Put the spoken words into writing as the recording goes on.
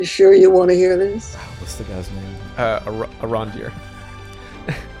You sure you want to hear this? What's the guy's name? Arondir.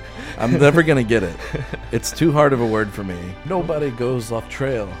 I'm never going to get it. It's too hard of a word for me. Nobody goes off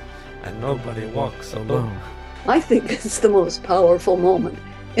trail. And nobody walks alone. I think it's the most powerful moment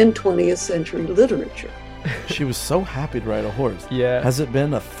in 20th century literature. She was so happy to ride a horse. Yeah. Has it been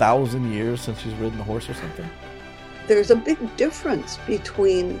 1,000 years since she's ridden a horse or something? There's a big difference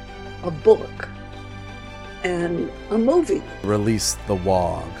between a book and a movie. Release the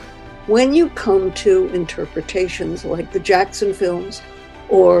Wog. When you come to interpretations like the Jackson films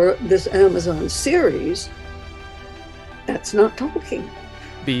or this Amazon series, that's not Tolkien.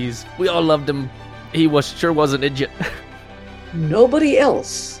 Bees. We all loved him. He sure was an idiot. Nobody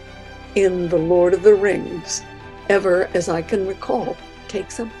else in The Lord of the Rings ever, as I can recall,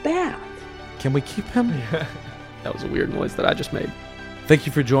 takes a bath. Can we keep him? That was a weird noise that I just made. Thank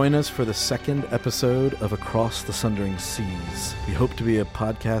you for joining us for the second episode of Across the Sundering Seas. We hope to be a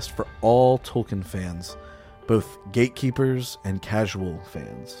podcast for all Tolkien fans, both gatekeepers and casual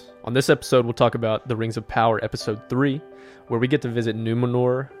fans. On this episode, we'll talk about The Rings of Power, Episode 3, where we get to visit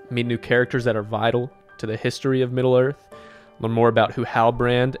Númenor, meet new characters that are vital to the history of Middle-earth, learn more about who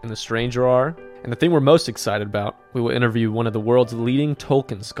Halbrand and the Stranger are, and the thing we're most excited about, we will interview one of the world's leading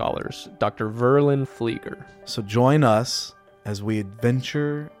Tolkien scholars, Dr. Verlin Flieger. So join us as we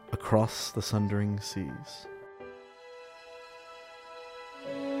adventure across the Sundering Seas.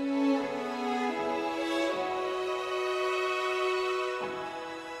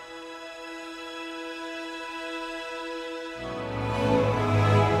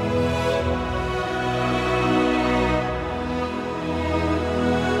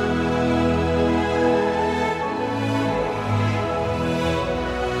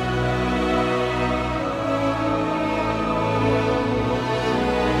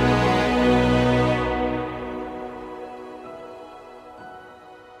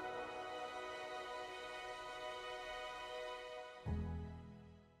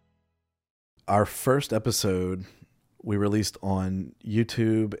 Our first episode we released on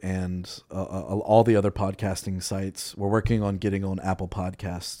YouTube and all the other podcasting sites. We're working on getting on Apple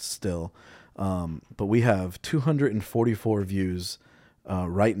Podcasts still. But we have 244 views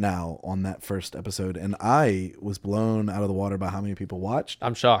right now on that first episode. And I was blown out of the water by how many people watched.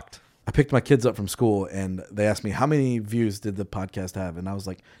 I'm shocked. I picked my kids up from school and they asked me, how many views did the podcast have? And I was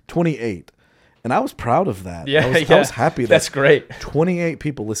like, 28. And I was proud of that. Yeah, I was happy. That's great. 28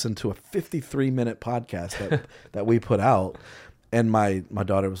 people listened to a 53-minute podcast that we put out. And my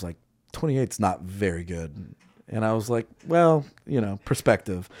daughter was like, 28's not very good. And I was like, well,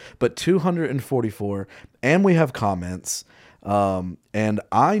 perspective. But 244, and we have comments. And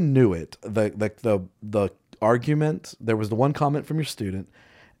I knew it. The argument, there was the one comment from your student,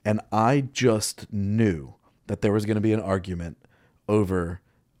 and I just knew that there was going to be an argument over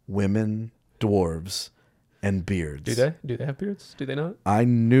women, dwarves, and beards. Do they have beards? Do they not? I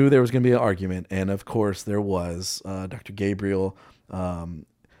knew there was going to be an argument, and of course there was. Dr. Gabriel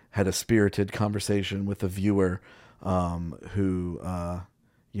had a spirited conversation with a viewer who,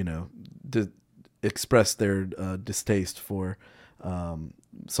 expressed their distaste for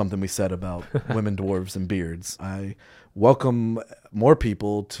something we said about women, dwarves, and beards. I welcome more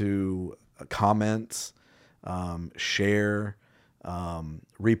people to comment, share,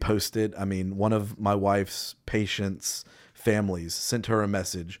 repost it. I mean, one of my wife's patients' families sent her a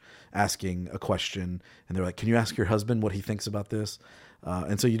message asking a question, and they're like, can you ask your husband what he thinks about this?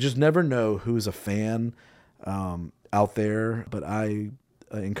 And so you just never know who's a fan out there, but I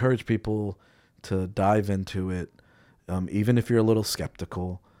encourage people to dive into it, even if you're a little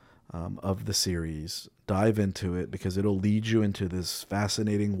skeptical of the series. Dive into it because it'll lead you into this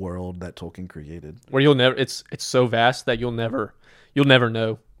fascinating world that Tolkien created. Where you'll never, it's so vast that you'll never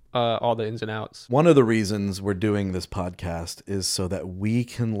know all the ins and outs. One of the reasons we're doing this podcast is so that we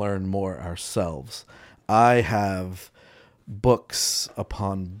can learn more ourselves. I have books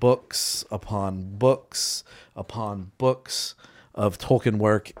upon books upon books upon books of Tolkien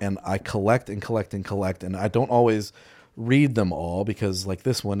work, and I collect and collect and collect, and I don't always read them all because, like,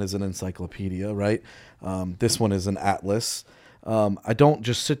 this one is an encyclopedia, right? This one is an atlas. I don't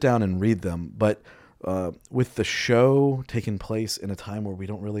just sit down and read them, but with the show taking place in a time where we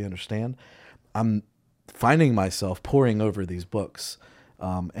don't really understand, I'm finding myself poring over these books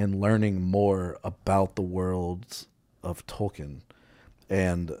and learning more about the worlds of Tolkien.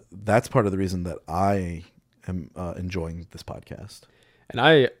 And that's part of the reason that I am enjoying this podcast. And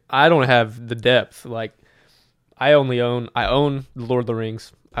I don't have the depth. Like, I own The Lord of the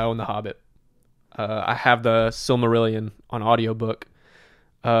Rings. I own The Hobbit. I have the Silmarillion on audiobook.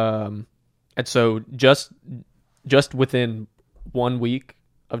 And so just within 1 week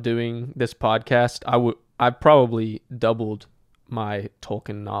of doing this podcast, I probably doubled my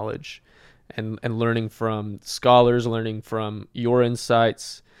Tolkien knowledge, and learning from scholars, learning from your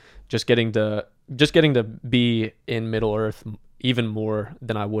insights, just getting to be in Middle Earth even more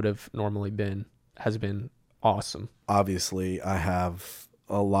than I would have normally been has been awesome. Obviously, I have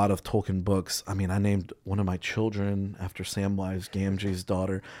a lot of Tolkien books. I mean, I named one of my children after Samwise Gamgee's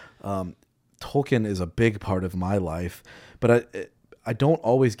daughter. Tolkien is a big part of my life, but I don't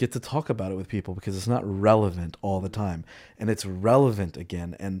always get to talk about it with people because it's not relevant all the time. And it's relevant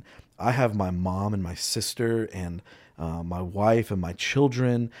again. And I have my mom and my sister and my wife and my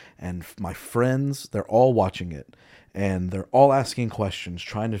children and my friends. They're all watching it. And they're all asking questions,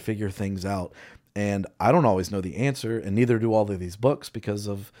 trying to figure things out. And I don't always know the answer, and neither do all of these books because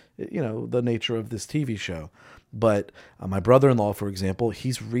of, the nature of this TV show. But my brother-in-law, for example,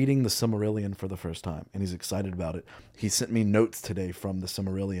 he's reading the Silmarillion for the first time, and he's excited about it. He sent me notes today from the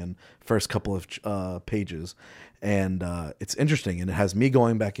Silmarillion, first couple of pages, and it's interesting, and it has me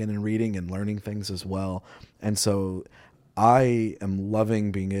going back in and reading and learning things as well. And so I am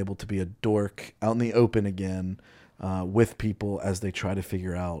loving being able to be a dork out in the open again with people as they try to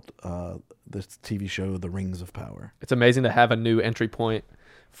figure out this TV show, The Rings of Power. It's amazing to have a new entry point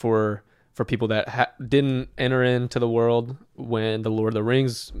for people that didn't enter into the world when the Lord of the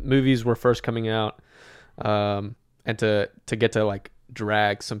Rings movies were first coming out, and to get to like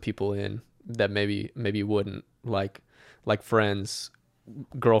drag some people in that maybe wouldn't, like friends,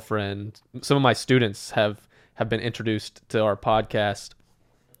 girlfriend. Some of my students have been introduced to our podcast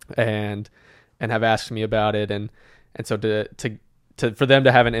and have asked me about it, and so to for them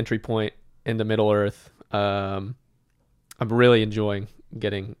to have an entry point into Middle Earth, I'm really enjoying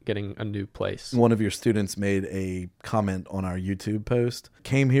getting a new place. One of your students made a comment on our YouTube post.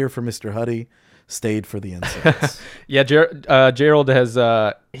 Came here for Mr. Huddy, stayed for the insights. Yeah, Gerald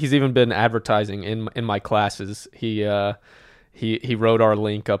has he's even been advertising in my classes. He wrote our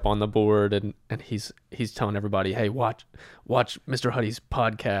link up on the board, and he's telling everybody, hey, watch Mr. Huddy's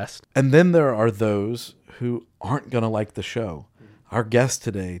podcast. And then there are those who aren't going to like the show. Our guest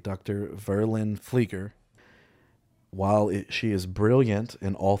today, Dr. Verlyn Flieger, while she is brilliant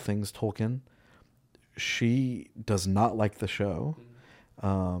in all things Tolkien, she does not like the show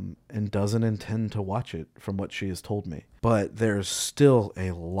and doesn't intend to watch it from what she has told me. But there's still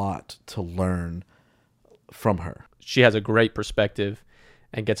a lot to learn from her. She has a great perspective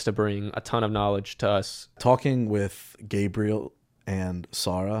and gets to bring a ton of knowledge to us. Talking with Gabriel and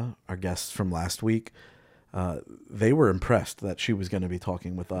Sarah, our guests from last week, they were impressed that she was going to be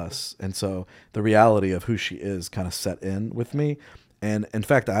talking with us. And so the reality of who she is kind of set in with me. And in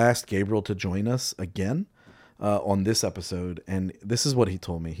fact, I asked Gabriel to join us again on this episode. And this is what he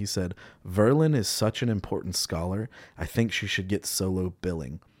told me. He said, Verlyn is such an important scholar. I think she should get solo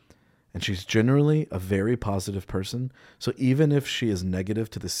billing. And she's generally a very positive person. So even if she is negative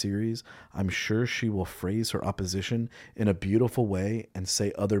to the series, I'm sure she will phrase her opposition in a beautiful way and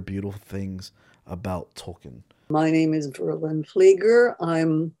say other beautiful things about Tolkien. My name is Verlyn Flieger.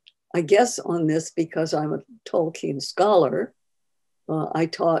 I'm, I guess, on this because I'm a Tolkien scholar. I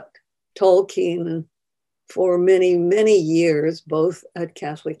taught Tolkien for many, many years, both at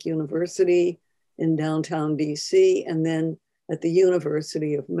Catholic University in downtown DC and then at the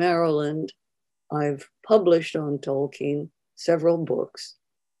University of Maryland. I've published on Tolkien several books,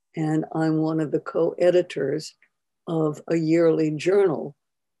 and I'm one of the co-editors of a yearly journal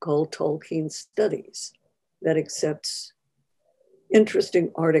called Tolkien Studies that accepts interesting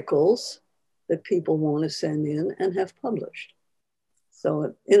articles that people want to send in and have published.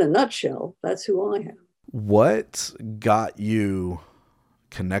 So in a nutshell, that's who I am. What got you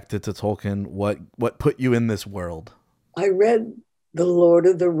connected to Tolkien? What put you in this world? I read The Lord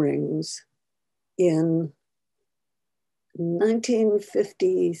of the Rings in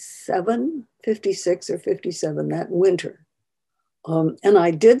 1957, 56 or 57, that winter. And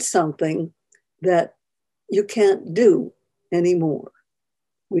I did something that you can't do anymore,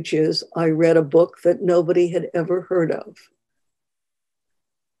 which is I read a book that nobody had ever heard of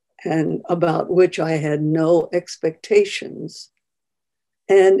and about which I had no expectations.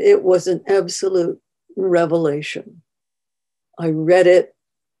 And it was an absolute revelation. I read it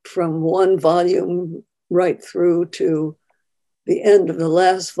from one volume right through to the end of the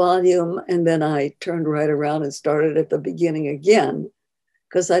last volume, and then I turned right around and started at the beginning again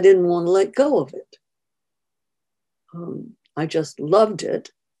because I didn't want to let go of it. I just loved it.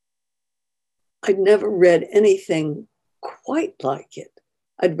 I'd never read anything quite like it.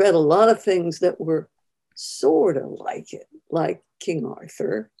 I'd read a lot of things that were sort of like it, like King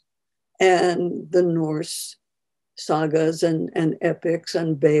Arthur and the Norse sagas and epics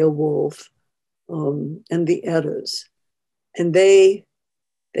and Beowulf and the Eddas. And they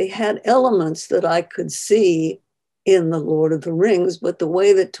had elements that I could see in The Lord of the Rings, but the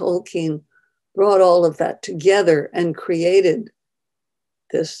way that Tolkien brought all of that together and created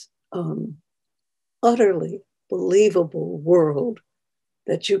this utterly believable world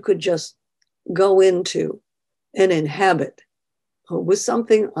that you could just go into and inhabit was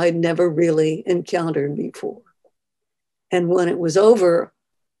something I'd never really encountered before. And when it was over,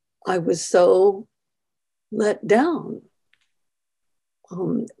 I was so let down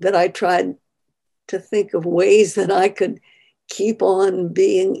that I tried to think of ways that I could keep on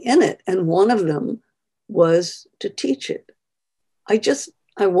being in it. And one of them was to teach it.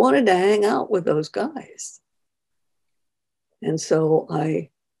 I wanted to hang out with those guys. And so I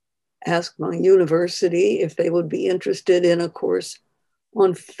asked my university if they would be interested in a course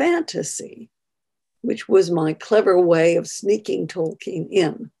on fantasy, which was my clever way of sneaking Tolkien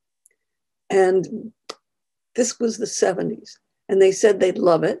in. And this was the 70s. And they said they'd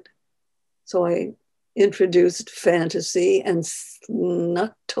love it. So I introduced fantasy and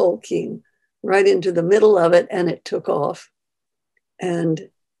snuck Tolkien right into the middle of it, and it took off. And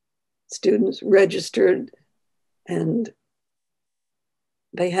students registered, and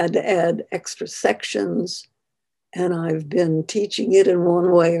they had to add extra sections. And I've been teaching it in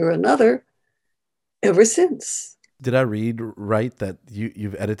one way or another ever since. Did I read right that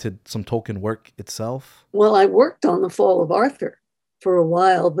you've edited some Tolkien work itself? Well, I worked on The Fall of Arthur for a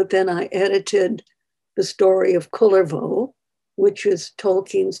while, but then I edited the story of Kullervo, which is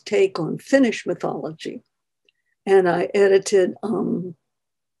Tolkien's take on Finnish mythology. And I edited the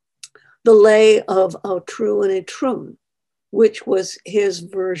lay of Autru and Itrun, which was his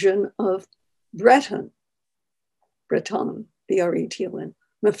version of Breton, B-R-E-T-O-N,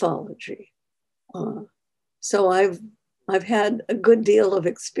 mythology. So I've had a good deal of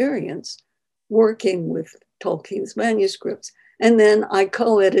experience working with Tolkien's manuscripts. And then I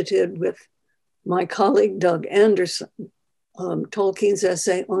co-edited with my colleague, Doug Anderson, Tolkien's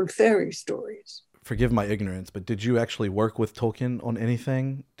essay on fairy stories. Forgive my ignorance, but did you actually work with Tolkien on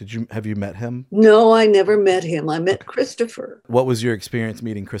anything? Have you met him? No, I never met him. I met Christopher. What was your experience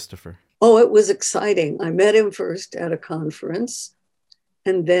meeting Christopher? Oh, it was exciting. I met him first at a conference,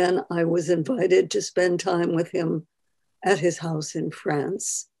 and then I was invited to spend time with him at his house in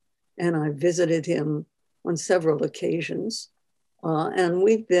France. And I visited him on several occasions. And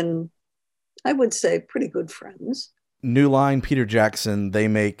we've been, I would say, pretty good friends. New Line, Peter Jackson, they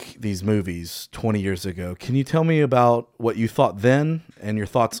make these movies 20 years ago. Can you tell me about what you thought then and your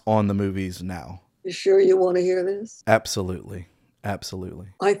thoughts on the movies now? You sure you want to hear this? Absolutely. Absolutely.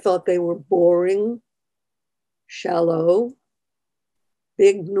 I thought they were boring, shallow,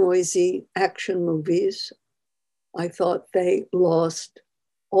 big, noisy action movies. I thought they lost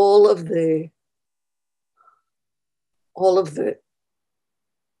all of the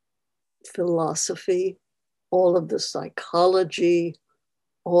philosophy, all of the psychology,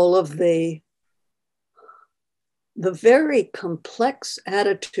 all of the very complex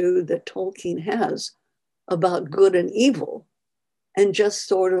attitude that Tolkien has about good and evil, and just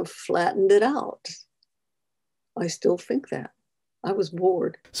sort of flattened it out. I still think that. I was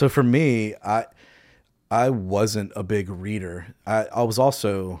bored. So for me, I wasn't a big reader. I was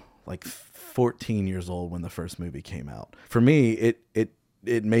also like 14 years old when the first movie came out. For me,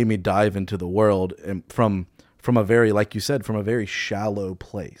 it made me dive into the world and from a very, like you said, from a very shallow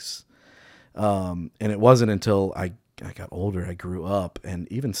place. And it wasn't until I got older, I grew up,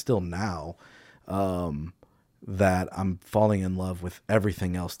 and even still now, that I'm falling in love with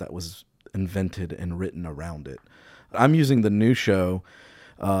everything else that was invented and written around it. I'm using the new show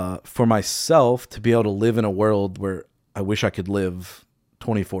for myself to be able to live in a world where I wish I could live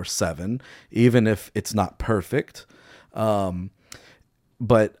 24/7, even if it's not perfect.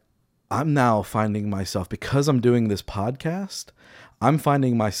 But I'm now finding myself, because I'm doing this podcast, I'm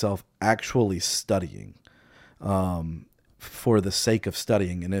finding myself actually studying for the sake of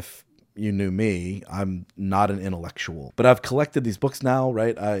studying. And if you knew me, I'm not an intellectual. But I've collected these books now,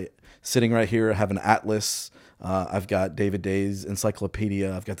 right? Sitting right here, I have an atlas. I've got David Day's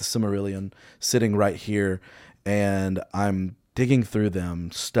encyclopedia. I've got the Silmarillion sitting right here. And I'm digging through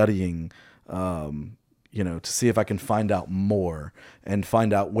them, studying, to see if I can find out more and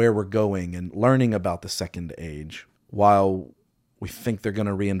find out where we're going and learning about the Second Age while we think they're going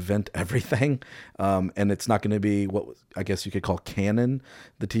to reinvent everything. And it's not going to be what I guess you could call canon,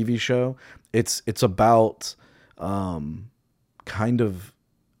 the TV show. It's about kind of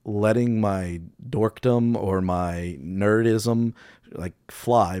letting my dorkdom or my nerdism like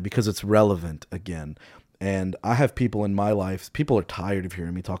fly because it's relevant again. And I have people in my life, people are tired of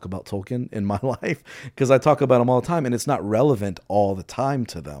hearing me talk about Tolkien in my life because I talk about him all the time and it's not relevant all the time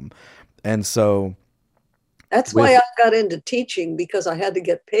to them. And so that's why I got into teaching, because I had to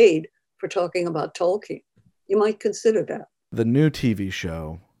get paid for talking about Tolkien. You might consider that. The new TV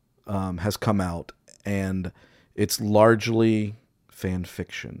show has come out, and it's largely fan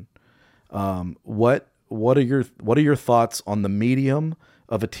fiction. What are your thoughts on the medium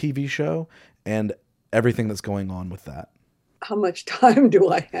of a TV show and everything that's going on with that? How much time do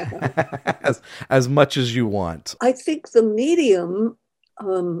I have? as much as you want. I think the medium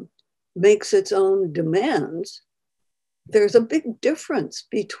makes its own demands. There's a big difference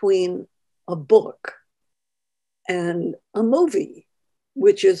between a book and a movie,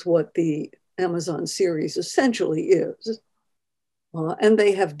 which is what the Amazon series essentially is. And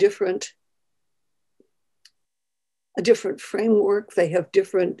they have a different framework. They have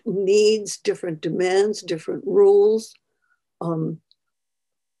different needs, different demands, different rules.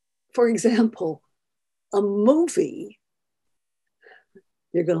 For example, a movie,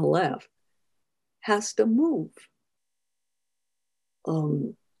 you're going to laugh, has to move.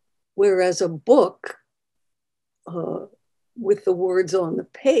 Whereas a book, with the words on the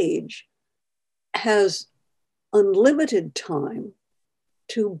page, has unlimited time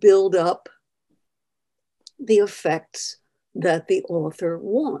to build up the effects that the author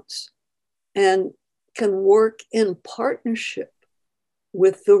wants and can work in partnership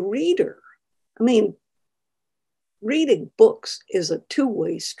with the reader. I mean, reading books is a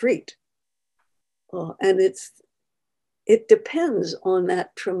two-way street. And it depends on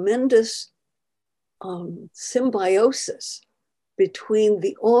that tremendous symbiosis between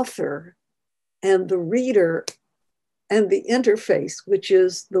the author and the reader and the interface, which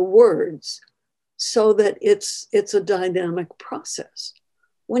is the words, so that it's a dynamic process.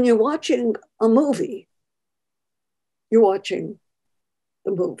 When you're watching a movie, you're watching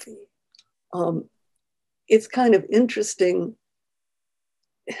the movie. It's kind of interesting.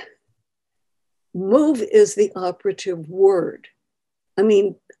 Move is the operative word. I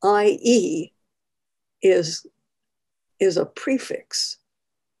mean, IE is a prefix,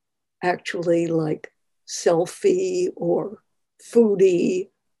 actually, like selfie or foodie.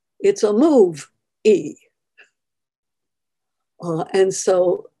 It's a move-e. And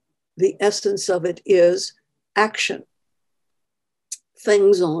so the essence of it is action,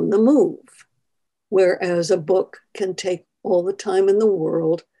 things on the move, whereas a book can take all the time in the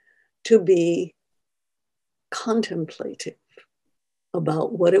world to be contemplative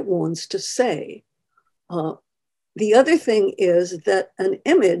about what it wants to say. The other thing is that an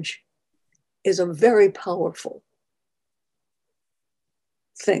image is a very powerful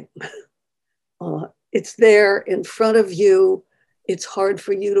thing. It's there in front of you. It's hard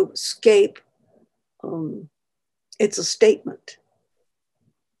for you to escape. It's a statement.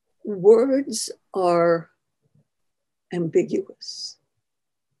 Words are ambiguous.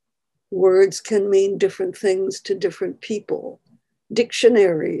 Words can mean different things to different people.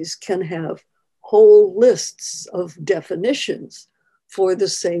 Dictionaries can have whole lists of definitions for the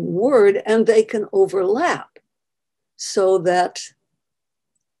same word, and they can overlap so that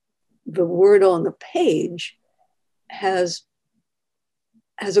the word on the page has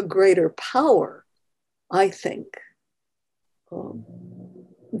a greater power, I think,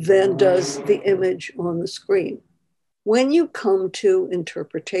 than does the image on the screen. When you come to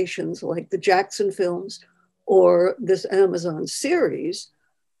interpretations like the Jackson films or this Amazon series,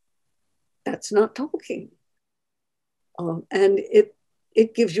 that's not Tolkien. And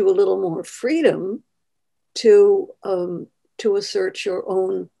it gives you a little more freedom to assert your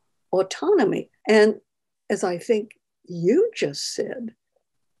own autonomy. And as I think you just said,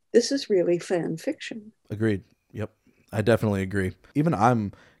 this is really fan fiction. Agreed. Yep. I definitely agree. Even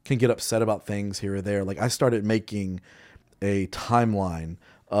can get upset about things here or there. Like I started making a timeline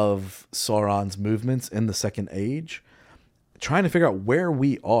of Sauron's movements in the Second Age, trying to figure out where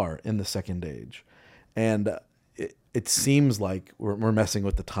we are in the Second Age. And it seems like we're messing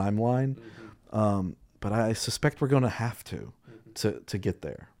with the timeline, but I suspect we're going to have to get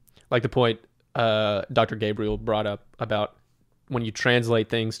there. Like the point Dr. Gabriel brought up about when you translate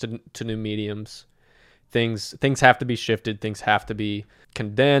things to new mediums, things have to be shifted, things have to be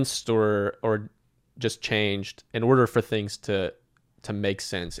condensed or just changed in order for things to make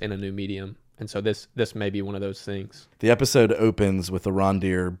sense in a new medium. And so this may be one of those things. The episode opens with the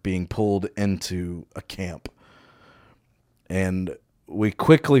Rondir being pulled into a camp. And we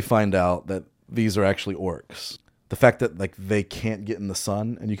quickly find out that these are actually orcs. The fact that like they can't get in the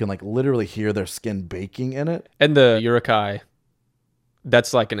sun and you can like literally hear their skin baking in it. And the Uruk-hai,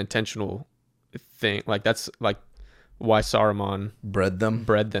 that's like an intentional thing. Like that's like why Saruman bred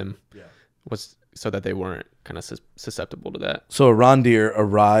them. Yeah. Was so that they weren't kind of susceptible to that. So Arondir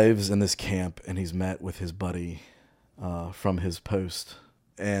arrives in this camp, and he's met with his buddy from his post,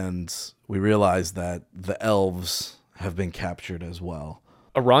 and we realize that the elves have been captured as well.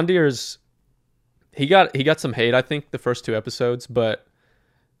 Arondir's he got some hate, I think, the first 2 episodes, but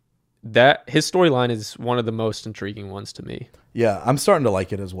that his storyline is one of the most intriguing ones to me. Yeah, I'm starting to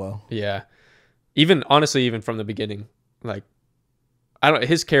like it as well. Yeah, even honestly, even from the beginning, like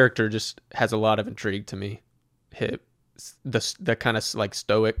his character just has a lot of intrigue to me. The kind of like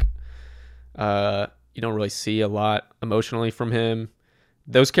stoic. You don't really see a lot emotionally from him.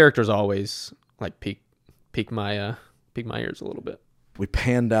 Those characters always like pique my ears a little bit. We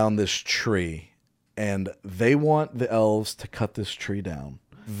pan down this tree, and they want the elves to cut this tree down.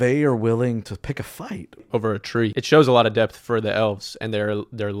 They are willing to pick a fight over a tree. It shows a lot of depth for the elves and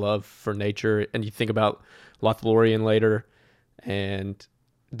their love for nature. And you think about Lothlorien later, and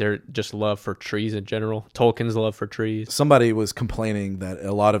their just love for trees in general. Tolkien's love for trees. Somebody was complaining that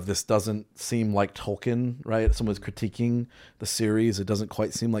a lot of this doesn't seem like Tolkien, right? Someone was critiquing the series. It doesn't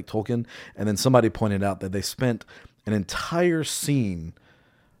quite seem like Tolkien. And then somebody pointed out that they spent an entire scene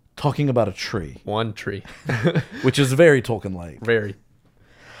talking about a tree. One tree. Which is very Tolkien-like. Very.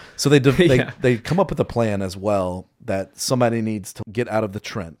 So they come up with a plan as well that somebody needs to get out of the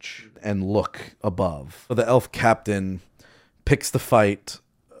trench and look above. So the elf captain picks the fight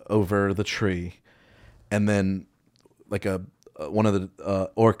over the tree, and then like one of the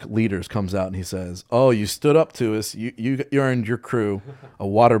orc leaders comes out and he says, "Oh, you stood up to us. You earned your crew a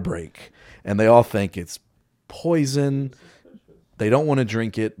water break." And they all think it's poison. They don't want to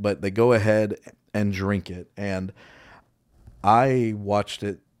drink it, but they go ahead and drink it. And I watched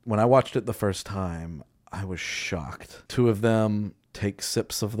it. When I watched it the first time, I was shocked. 2 of them take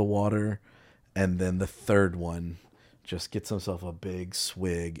sips of the water, and then the third one just gets himself a big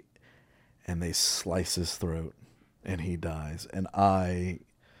swig, and they slice his throat, and he dies. And I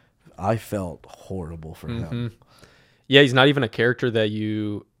felt horrible for him. Yeah, he's not even a character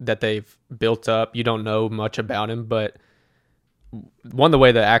that they've built up. You don't know much about him, but the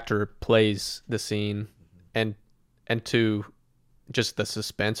way the actor plays the scene, and 2, just the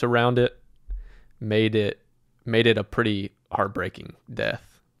suspense around it made it a pretty heartbreaking death.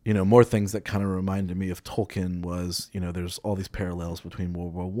 More things that kind of reminded me of Tolkien was, there's all these parallels between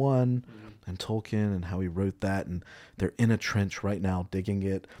World War I and Tolkien and how he wrote that. And they're in a trench right now digging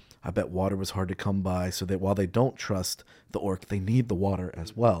it. I bet water was hard to come by, so that while they don't trust the orc, they need the water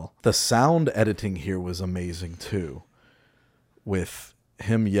as well. The sound editing here was amazing too, with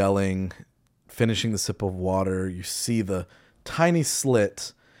him yelling, finishing the sip of water. You see the tiny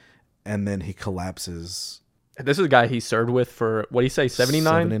slit, and then he collapses. This is a guy he served with for, what do you say, 79?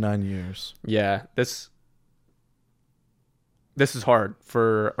 79 years. Yeah, this is hard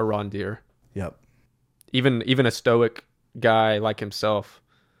for Arondir. Yep. Even a stoic guy like himself,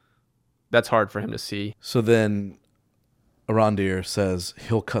 that's hard for him to see. So then Arondir says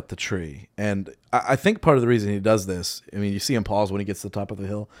he'll cut the tree. And I think part of the reason he does this, you see him pause when he gets to the top of the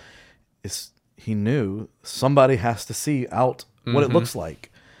hill, is he knew somebody has to see out what it looks like.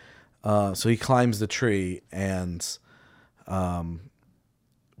 So he climbs the tree, and when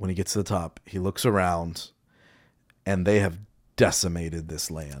he gets to the top, he looks around, and they have decimated this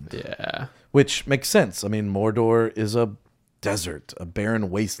land. Yeah. Which makes sense. Mordor is a desert, a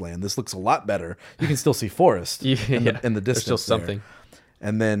barren wasteland. This looks a lot better. You can still see forest in the distance. There's still something.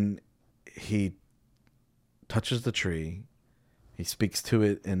 And then he touches the tree. He speaks to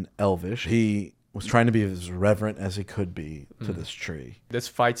it in Elvish. He was trying to be as reverent as he could be to this tree. This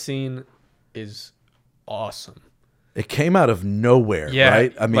fight scene is awesome. It came out of nowhere,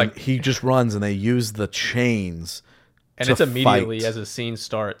 right? Like, he just runs, and they use the chains and to it's immediately fight. as the scene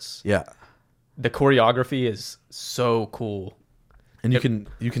starts. Yeah. The choreography is so cool. And you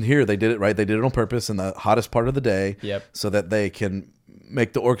can hear they did it right. They did it on purpose in the hottest part of the day, so that they can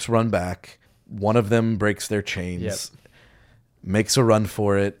make the orcs run back. One of them breaks their chains, makes a run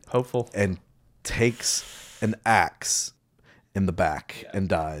for it, hopeful, and takes an axe in the back and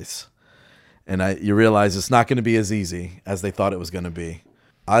dies. And you realize it's not going to be as easy as they thought it was going to be.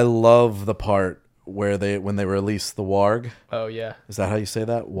 I love the part where when they release the warg. Oh yeah, is that how you say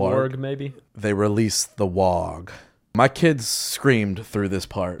that? Warg maybe. They release the wog. My kids screamed through this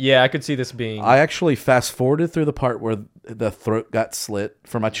part. Yeah, I could see this being... I actually fast-forwarded through the part where the throat got slit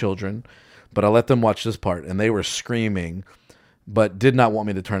for my children, but I let them watch this part, and they were screaming, but did not want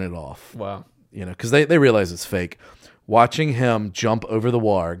me to turn it off. Wow. Because they realize it's fake. Watching him jump over the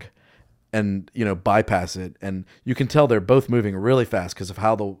warg and, bypass it, and you can tell they're both moving really fast because of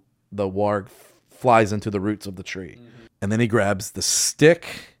how the warg flies into the roots of the tree. And then he grabs the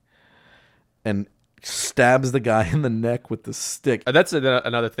stick and stabs the guy in the neck with the stick. That's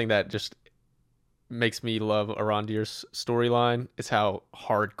another thing that just makes me love Arondir's storyline, is how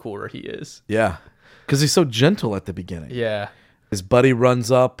hardcore he is. Yeah, because he's so gentle at the beginning. Yeah. His buddy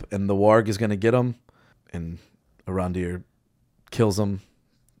runs up, and the warg is going to get him, and Arondir kills him.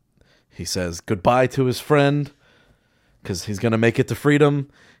 He says goodbye to his friend, because he's going to make it to freedom.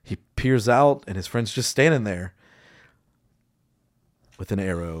 He peers out, and his friend's just standing there with an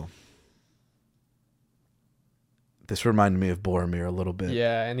arrow. This reminded me of Boromir a little bit.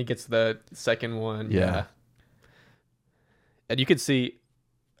 Yeah, and he gets the second one. Yeah. And you could see,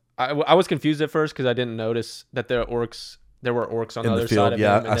 I was confused at first because I didn't notice that there were orcs on the other field, side of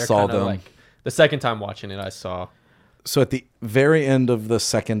yeah, him. And I saw them. Like, the second time watching it, I saw. So at the very end of the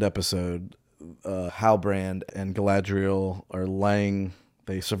second episode, Halbrand and Galadriel are laying.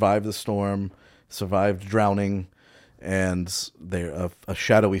 They survived the storm, survived drowning, and they're a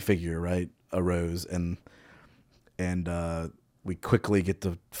shadowy figure, right, arose, and we quickly get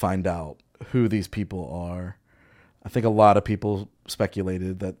to find out who these people are. I think a lot of people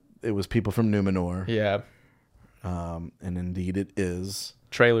speculated that it was people from Númenor. Yeah. And indeed it is.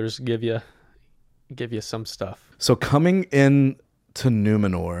 Trailers give you some stuff. So coming in to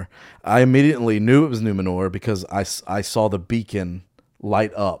Númenor, I immediately knew it was Númenor because I saw the beacon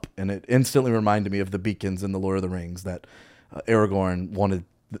light up, and it instantly reminded me of the beacons in The Lord of the Rings that Aragorn wanted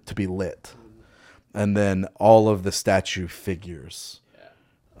to be lit. And then all of the statue figures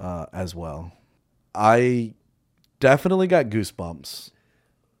as well. I definitely got goosebumps,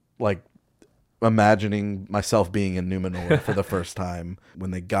 like imagining myself being in Númenor for the first time.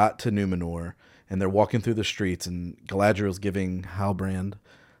 When they got to Númenor and they're walking through the streets and Galadriel's giving Halbrand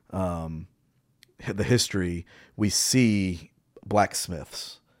the history, we see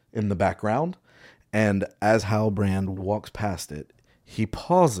blacksmiths in the background. And as Halbrand walks past it, he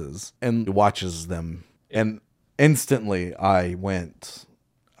pauses and watches them, and instantly I went,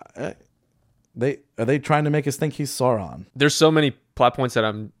 are they trying to make us think he's Sauron? There's so many plot points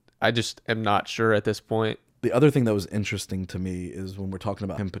that I just am not sure at this point. The other thing that was interesting to me is when we're talking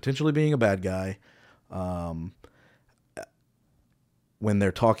about him potentially being a bad guy, when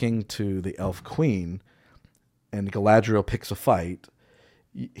they're talking to the Elf Queen and Galadriel picks a fight,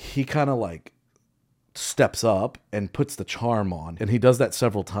 he kind of like steps up and puts the charm on, and he does that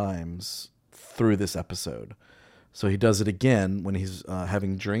several times through this episode. So he does it again when he's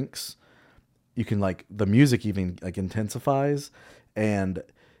having drinks. You can like the music even like intensifies, and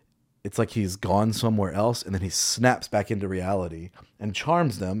it's like he's gone somewhere else, and then he snaps back into reality and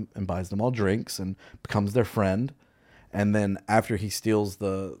charms them and buys them all drinks and becomes their friend. And then after he steals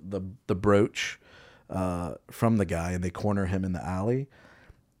the brooch from the guy and they corner him in the alley,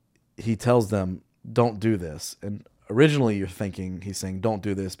 he tells them, don't do this. And originally you're thinking he's saying don't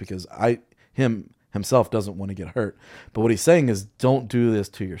do this because himself doesn't want to get hurt. But what he's saying is don't do this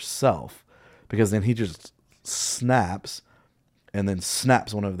to yourself, because then he just snaps and then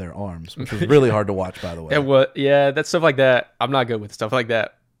snaps one of their arms, which was really hard to watch, by the way. Yeah, that stuff like that. I'm not good with stuff like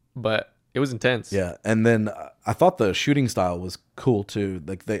that, but it was intense. Yeah, and then I thought the shooting style was cool too.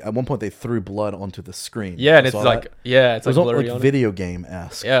 Like at one point they threw blood onto the screen. Yeah, and it's like that? It's it was like blurry like on video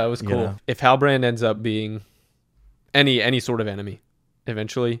game-esque. Yeah, it was cool. You know? If Halbrand ends up being any sort of enemy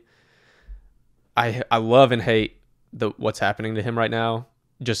eventually, I love and hate what's happening to him right now,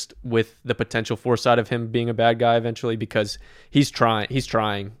 just with the potential foresight of him being a bad guy eventually, because he's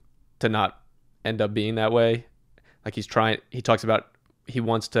trying to not end up being that way. Like he talks about he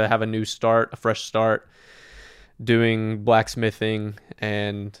wants to have a fresh start, doing blacksmithing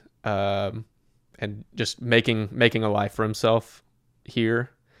and just making a life for himself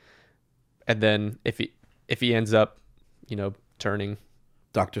here. And then if he ends up, turning.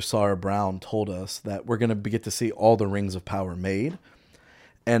 Dr. Sarah Brown told us that we're going to get to see all the Rings of Power made.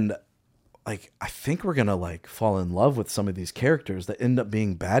 And like, I think we're going to like fall in love with some of these characters that end up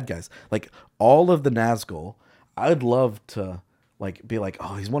being bad guys. Like all of the Nazgul, I'd love to like be like,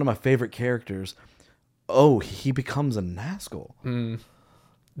 oh, he's one of my favorite characters. Oh, he becomes a Nazgul.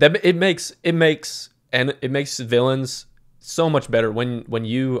 That it makes villains so much better when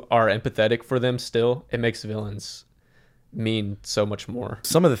you are empathetic for them. Still, it makes villains mean so much more.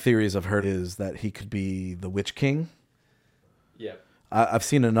 Some of the theories I've heard is that he could be the Witch King. Yeah, I've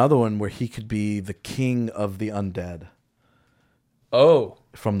seen another one where he could be the king of the undead. Oh,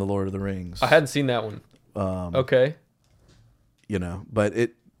 from the Lord of the Rings. I hadn't seen that one. Okay. But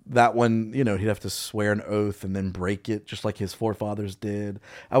that one, he'd have to swear an oath and then break it just like his forefathers did.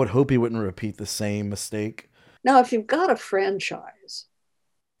 I would hope he wouldn't repeat the same mistake. Now, if you've got a franchise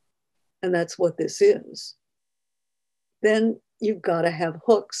and that's what this is, then you've got to have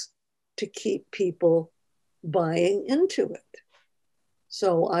hooks to keep people buying into it.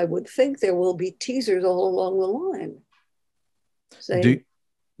 So I would think there will be teasers all along the line saying,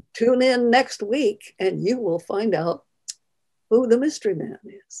 tune in next week and you will find out who the mystery man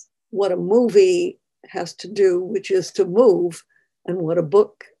is. What a movie has to do, which is to move, and what a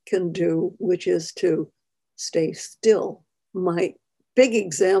book can do, which is to stay still. My big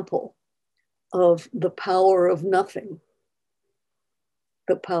example of the power of nothing,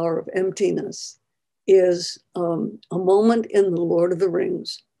 the power of emptiness, is a moment in The Lord of the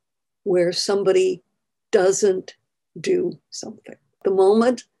Rings where somebody doesn't do something. The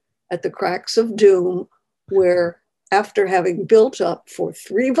moment at the cracks of doom where, after having built up for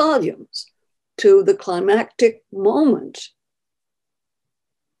 3 volumes to the climactic moment,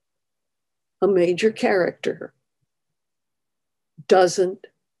 a major character doesn't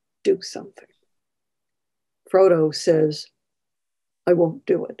do something. Frodo says, I won't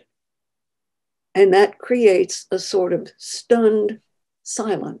do it. And that creates a sort of stunned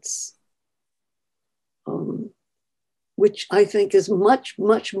silence, which I think is much,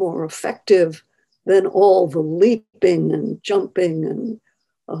 much more effective than all the leaping and jumping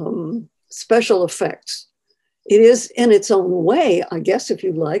and special effects. It is, in its own way, I guess, if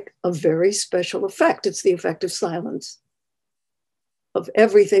you like, a very special effect. It's the effect of silence, of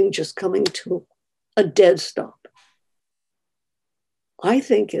everything just coming to a dead stop. I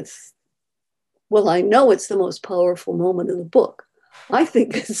think I know it's the most powerful moment in the book. I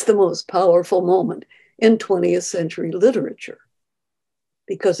think it's the most powerful moment in 20th century literature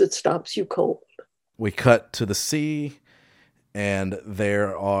because it stops you cold. We cut to the sea, and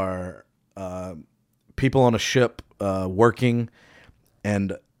there are people on a ship working,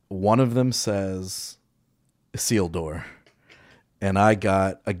 and one of them says, Isildur. And I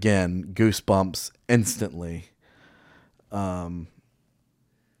got, again, goosebumps instantly.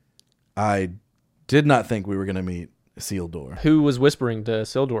 I did not think we were going to meet Isildur. Who was whispering to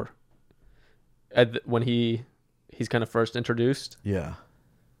Isildur when he's kind of first introduced? Yeah.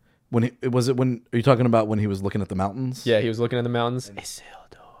 Are you talking about when he was looking at the mountains? Yeah, he was looking at the mountains.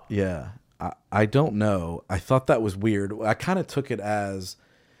 Isildur. Yeah. I don't know. I thought that was weird. I kind of took it as,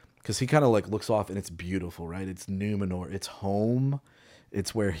 because he kind of like looks off and it's beautiful, right? It's Númenor. It's home.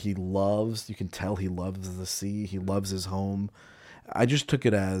 It's where he loves. You can tell he loves the sea. He loves his home. I just took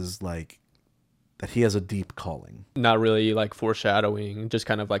it as like that he has a deep calling. Not really like foreshadowing, just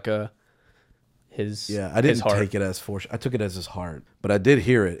kind of like his. Yeah, I didn't take it as I took it as his heart, but I did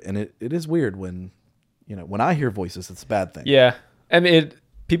hear it, and it is weird when I hear voices, it's a bad thing. Yeah, and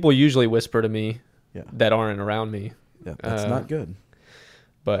people usually whisper to me that aren't around me. Yeah, that's not good.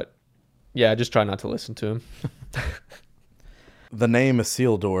 But yeah, I just try not to listen to him. The name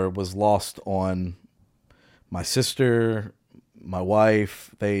Isildur was lost on my sister, my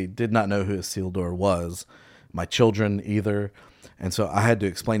wife. They did not know who Isildur was. My children either. And so I had to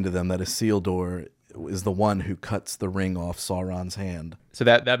explain to them that Isildur is the one who cuts the ring off Sauron's hand. So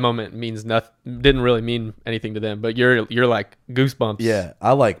that moment means nothing, didn't really mean anything to them, but you're like goosebumps. Yeah,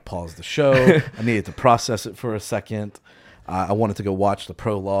 I like paused the show. I needed to process it for a second. I wanted to go watch the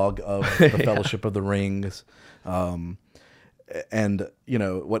prologue of the Fellowship of the Rings. And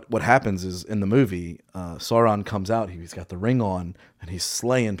what happens is in the movie, Sauron comes out. He's got the ring on, and he's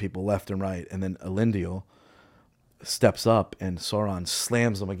slaying people left and right. And then Elendil steps up, and Sauron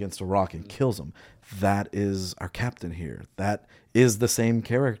slams him against a rock and kills him. That is our captain here. That is the same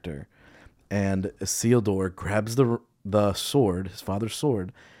character. And Isildur grabs the sword, his father's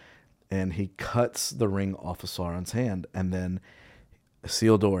sword, and he cuts the ring off of Sauron's hand. And then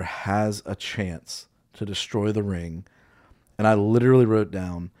Isildur has a chance to destroy the ring. And I literally wrote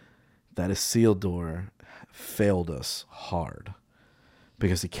down that Isildur failed us hard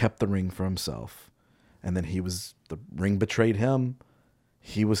because he kept the ring for himself. And then the ring betrayed him.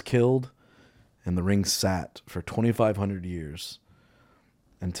 He was killed. And the ring sat for 2,500 years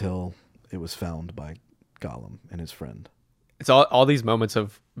until it was found by Gollum and his friend. It's all these moments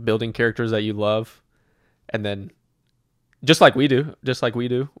of building characters that you love. And then just like we do,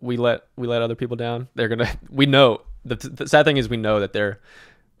 we let other people down. We know. The sad thing is we know that they're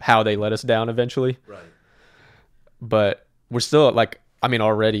how they let us down eventually. Right. But we're still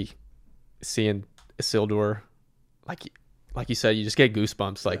already seeing Isildur, like you said, you just get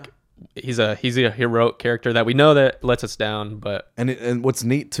goosebumps. Like he's a heroic character that we know that lets us down, but and what's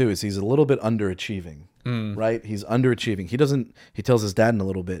neat too is he's a little bit underachieving. Right? He's underachieving. He tells his dad in a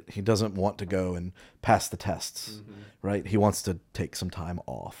little bit, he doesn't want to go and pass the tests, right? He wants to take some time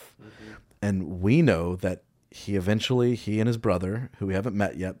off. And we know that he and his brother, who we haven't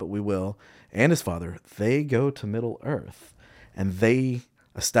met yet, but we will, and his father, they go to Middle-earth, and they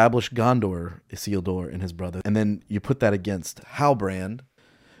establish Gondor, Isildur, and his brother. And then you put that against Halbrand,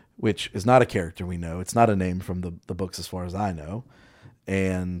 which is not a character we know. It's not a name from the books as far as I know.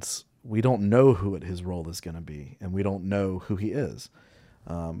 And we don't know who his role is going to be, and we don't know who he is.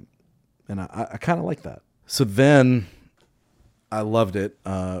 And I kind of like that. So then I loved it.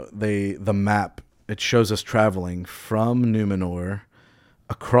 The map, it shows us traveling from Númenor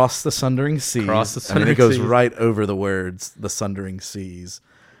across the Sundering Seas. It goes right over the words, the Sundering Seas,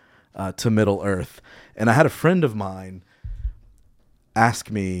 to Middle-earth. And I had a friend of mine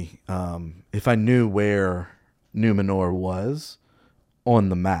ask me if I knew where Númenor was on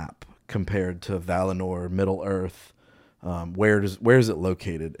the map compared to Valinor, Middle-earth. Where is it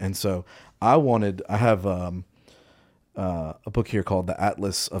located? And so I have a book here called The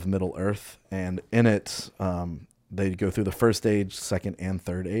Atlas of Middle-earth, and in it they go through the first age, second, and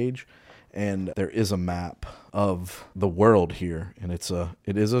third age, and there is a map of the world here, and it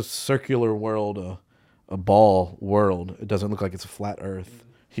is a circular world, a ball world. It doesn't look like it's a flat Earth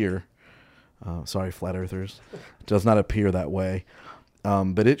here. Sorry, flat earthers. It does not appear that way,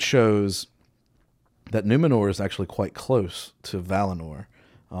 but it shows that Númenor is actually quite close to Valinor,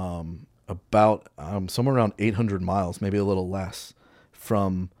 about somewhere around 800 miles, maybe a little less,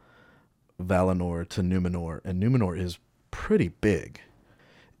 from Valinor to Númenor, and Númenor is pretty big.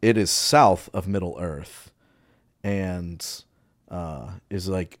 It is south of Middle-earth, and is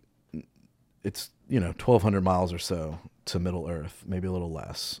like, it's 1,200 miles or so to Middle-earth, maybe a little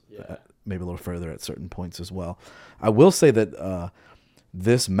less, maybe a little further at certain points as well. I will say that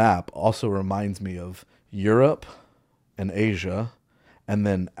this map also reminds me of Europe and Asia, and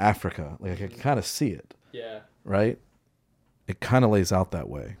then Africa. Like, I can kind of see it. Yeah. Right? It kind of lays out that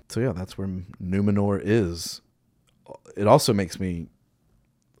way. So yeah, that's where Númenor is. It also makes me,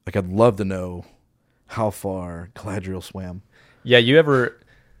 like, I'd love to know how far Galadriel swam. Yeah,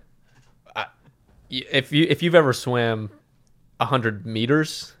 if you've ever swam 100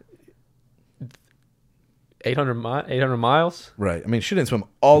 meters, 800 miles? Right. I mean, she didn't swim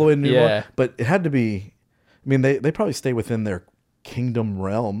all the way to Númenor, Yeah. but it had to be, I mean, they probably stay within their kingdom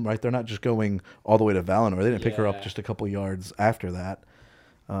realm, right? They're not just going all the way to Valinor. They didn't pick her up just a couple yards after that.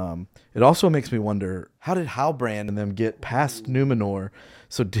 It also makes me wonder, how did Halbrand and them get past Númenor?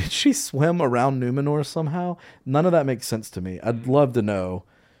 So did she swim around Númenor somehow? None of that makes sense to me. I'd love to know.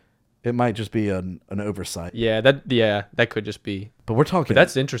 It might just be an oversight. Yeah, that could just be. But we're talking. But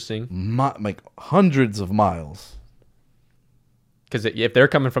that's interesting. Like hundreds of miles. Because if they're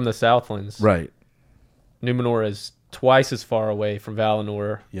coming from the Southlands, right? Númenor is twice as far away from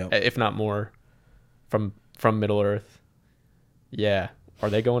Valinor, if not more, from Middle-earth. Yeah. Are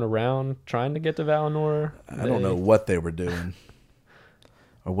they going around trying to get to Valinor? I don't know what they were doing.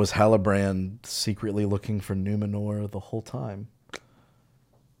 Or was Halbrand secretly looking for Númenor the whole time?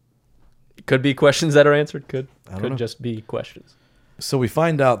 Could be questions that are answered. Could know. Just be questions. So we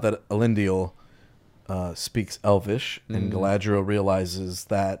find out that Elendil speaks Elvish, and Galadriel realizes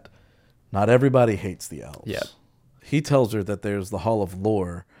that not everybody hates the elves. Yeah. He tells her that there's the Hall of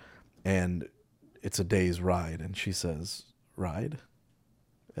Lore, and it's a day's ride, and she says, "Ride?"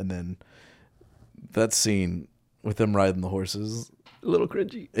 And then that scene with them riding the horses, A little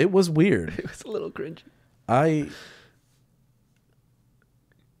cringy. it was weird. It was a little cringy. I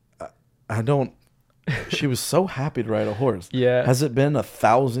don't. She was so happy to ride a horse. Yeah. Has it been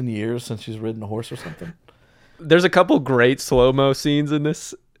 1,000 years since she's ridden a horse or something? There's a couple great slow-mo scenes in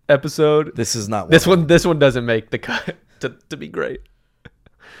this episode. This is not one. This one doesn't make the cut to be great.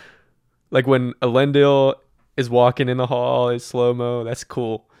 Like when Elendil is walking in the hall, is slow-mo. That's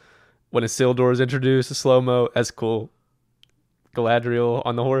cool. When Isildur is introduced, is slow-mo. That's cool. Galadriel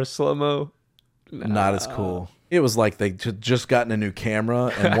on the horse, slow-mo. Not as cool. It was like they just gotten a new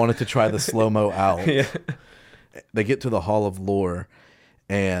camera and wanted to try the slow-mo out. Yeah. They get to the Hall of Lore,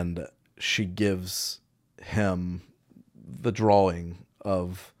 and she gives him the drawing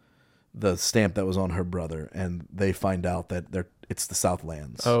of the stamp that was on her brother, and they find out that it's the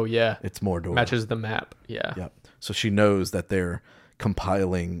Southlands. Oh, yeah. It's Mordor. Matches the map. Yeah. Yep. So she knows that they're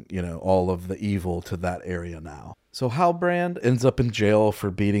compiling, all of the evil to that area now. So Halbrand ends up in jail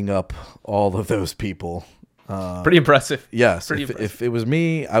for beating up all of those people. Pretty impressive. Yes. Pretty impressive. If it was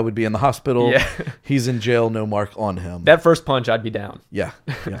me, I would be in the hospital. Yeah. He's in jail, no mark on him. That first punch, I'd be down. Yeah.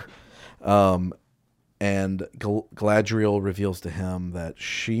 Yeah. And Galadriel reveals to him that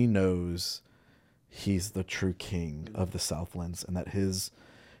she knows he's the true king of the Southlands, and that his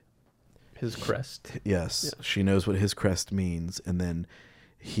crest. Yes. Yeah. She knows what his crest means, and then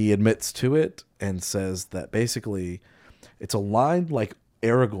he admits to it and says that basically it's a line like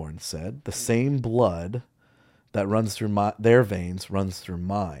Aragorn said, the same blood that runs through their veins runs through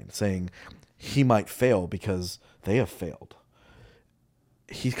mine, saying he might fail because they have failed.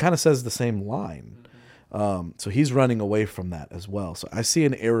 He kind of says the same line. So he's running away from that as well. So I see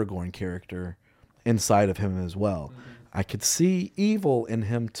an Aragorn character inside of him as well. I could see evil in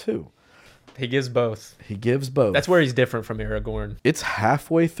him too. He gives both. He gives both. That's where he's different from Aragorn. It's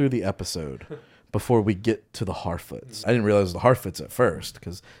halfway through the episode before we get to the Harfoots. I didn't realize it was the Harfoots at first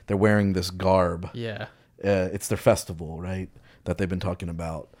because they're wearing this garb. Yeah. It's their festival, right, that they've been talking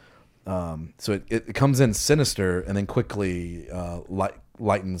about. So it comes in sinister and then quickly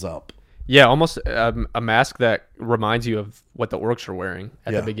lightens up. Yeah, almost a mask that reminds you of what the orcs are wearing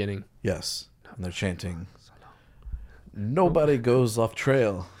at the beginning. Yes, and they're chanting, "Nobody goes off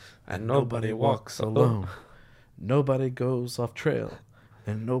trail, and nobody walks alone. Nobody goes off trail,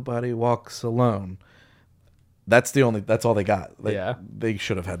 and nobody walks alone." That's all they got. They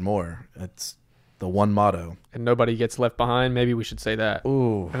should have had more. It's the one motto. And nobody gets left behind. Maybe we should say that.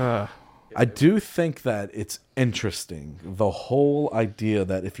 Ooh. I do think that it's interesting, the whole idea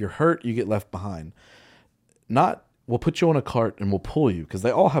that if you're hurt, you get left behind. Not, we'll put you on a cart and we'll pull you, because they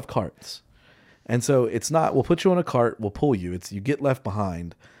all have carts. And so it's not, we'll put you on a cart, we'll pull you. It's you get left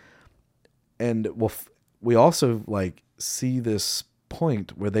behind. And we also see this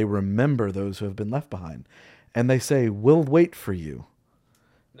point where they remember those who have been left behind. And they say, we'll wait for you.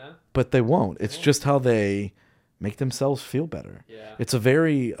 No. But they won't. It's just how they make themselves feel better. Yeah. It's a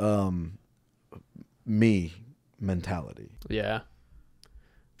very me mentality. Yeah.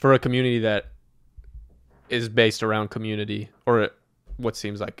 For a community that is based around community, or what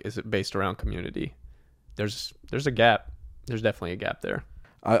seems like is it based around community, there's a gap. There's definitely a gap there.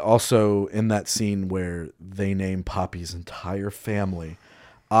 I also, in that scene where they name Poppy's entire family,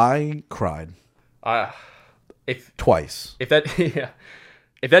 I cried. Twice. If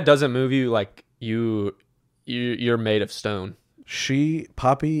that doesn't move you, like you're made of stone.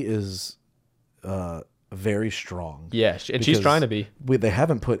 Poppy is very strong. Yeah, and she's trying to be. They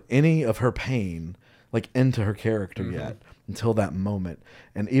haven't put any of her pain into her character yet until that moment.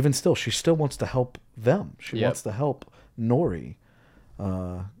 And even still, she still wants to help them. She wants to help Nori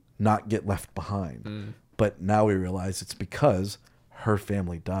not get left behind. But now we realize it's because her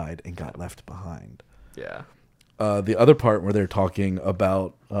family died and got left behind. Yeah. The other part where they're talking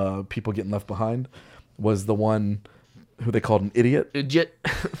about people getting left behind was the one who they called an idiot. Idiot.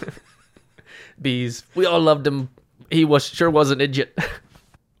 Bees. We all loved him. He sure was an idiot.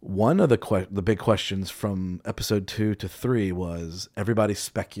 One of the big questions from episode 2 to 3 was everybody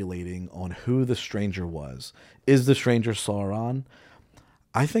speculating on who the stranger was. Is the stranger Sauron?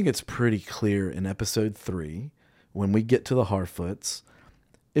 I think it's pretty clear in episode 3, when we get to the Harfoots,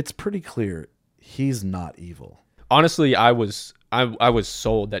 it's pretty clear he's not evil. Honestly, I was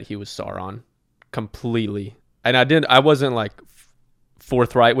sold that he was Sauron completely. And I wasn't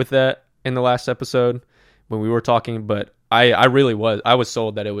forthright with that in the last episode when we were talking, but I really was. I was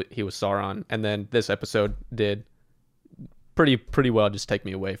sold that he was Sauron, and then this episode did pretty well just take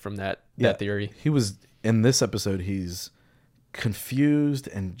me away from that theory. He was in this episode. He's confused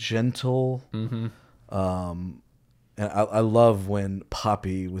and gentle. Mm-hmm. And I love when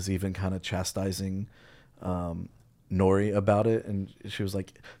Poppy was even kind of chastising Nori about it, and she was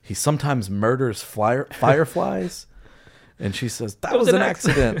like, he sometimes murders fireflies, and she says that was an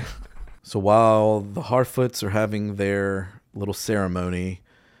accident. So while the Harfoots are having their little ceremony,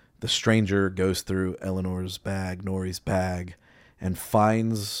 the stranger goes through Eleanor's bag, Nori's bag, and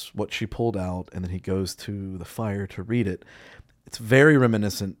finds what she pulled out, and then he goes to the fire to read it. It's very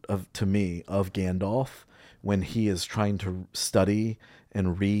reminiscent to me of Gandalf when he is trying to study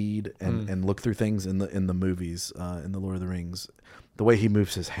and read and look through things in the movies, in the Lord of the Rings. The way he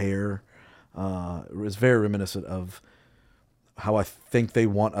moves his hair is very reminiscent of how I think they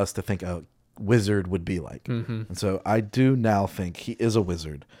want us to think a wizard would be like. Mm-hmm. And so I do now think he is a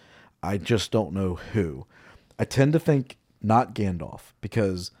wizard. I just don't know who. I tend to think not Gandalf,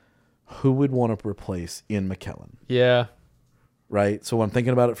 because who would want to replace Ian McKellen? Yeah. Right? So I'm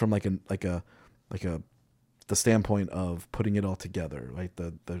thinking about it from the standpoint of putting it all together, like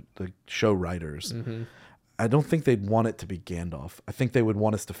the show writers. Mm-hmm. I don't think they'd want it to be Gandalf. I think they would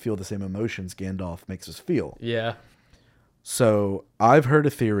want us to feel the same emotions Gandalf makes us feel. Yeah. So I've heard a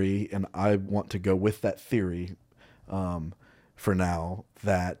theory, and I want to go with that theory for now,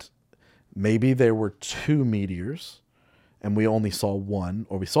 that maybe there were 2 meteors and we only saw one,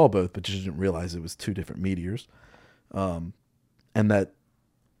 or we saw both, but just didn't realize it was 2 different meteors. And that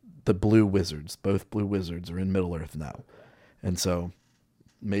the blue wizards, both blue wizards, are in Middle-earth now. And so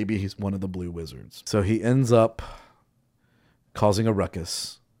maybe he's one of the blue wizards. So he ends up causing a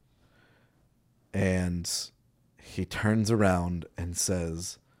ruckus, and he turns around and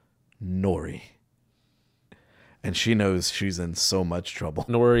says, Nori. And she knows she's in so much trouble.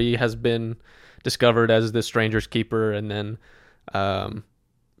 Nori has been discovered as the Stranger's Keeper, and then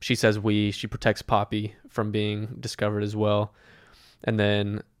she says she protects Poppy from being discovered as well. And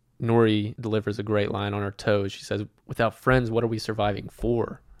then Nori delivers a great line on her toes. She says, without friends, what are we surviving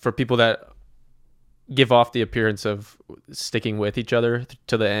for? For people that give off the appearance of sticking with each other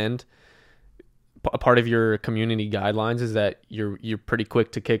to the end, a part of your community guidelines is that you're pretty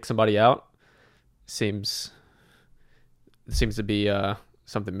quick to kick somebody out. Seems to be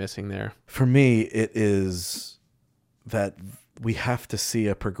something missing there. For me, it is that we have to see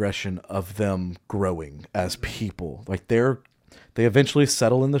a progression of them growing as people. Like they eventually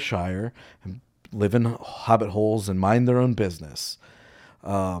settle in the Shire and live in hobbit holes and mind their own business.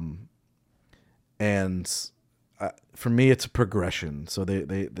 For me, it's a progression. So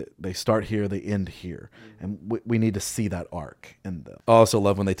they start here, they end here. And we need to see that arc in them. I also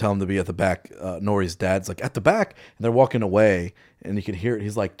love when they tell him to be at the back. Nori's dad's like, at the back? And they're walking away, and you can hear it.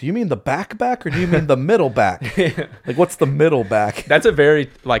 He's like, do you mean the back or do you mean the middle back? Like, what's the middle back? That's a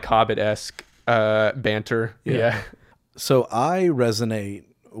very, like, Hobbit-esque banter. Yeah. So I resonate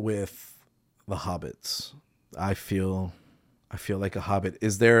with the hobbits. I feel like a hobbit.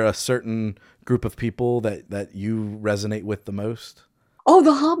 Is there a certain group of people that you resonate with the most? Oh,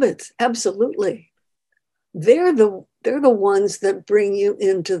 the hobbits, absolutely. They're the ones that bring you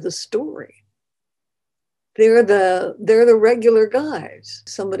into the story. They're the regular guys.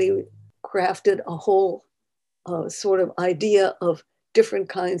 Somebody crafted a whole sort of idea of different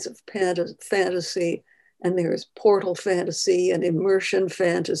kinds of fantasy, and there's portal fantasy and immersion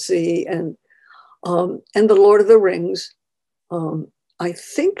fantasy and the Lord of the Rings. I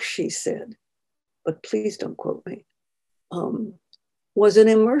think she said, but please don't quote me, was an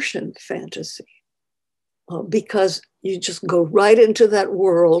immersion fantasy because you just go right into that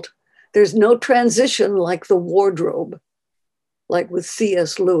world. There's no transition like the wardrobe, like with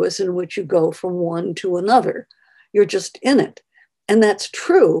C.S. Lewis, in which you go from one to another. You're just in it. And that's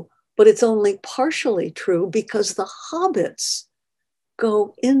true, but it's only partially true because the hobbits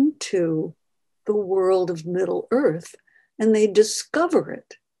go into the world of Middle Earth and they discover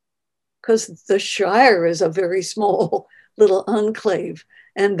it, because the Shire is a very small little enclave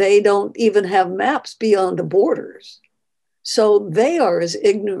and they don't even have maps beyond the borders. So they are as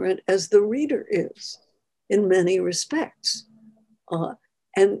ignorant as the reader is in many respects.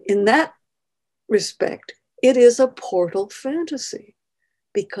 And in that respect, it is a portal fantasy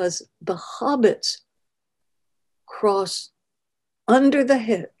because the hobbits cross under the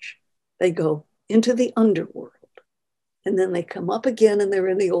hedge. They go into the underworld. And then they come up again and they're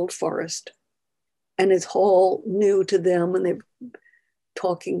in the old forest. And it's all new to them, and they're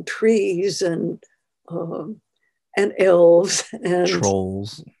talking trees and elves and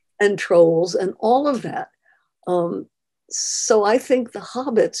trolls and all of that. So I think the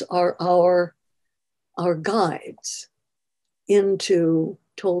hobbits are our guides into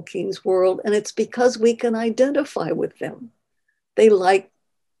Tolkien's world, and it's because we can identify with them. They like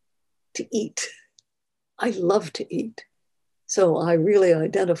to eat. I love to eat. So I really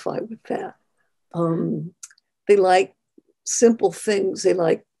identify with that. They like simple things. They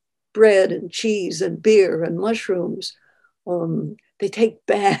like bread and cheese and beer and mushrooms. They take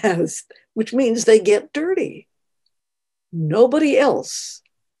baths, which means they get dirty. Nobody else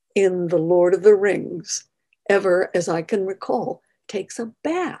in The Lord of the Rings ever, as I can recall, takes a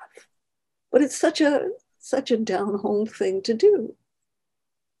bath. But it's such a down-home thing to do.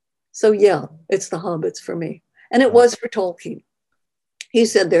 So yeah, it's the hobbits for me. And it was for Tolkien. He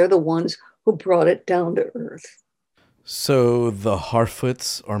said they're the ones who brought it down to earth. So the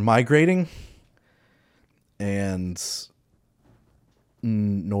Harfoots are migrating, and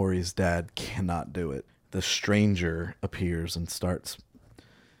Nori's dad cannot do it. The stranger appears and starts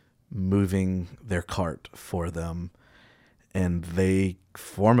moving their cart for them, and they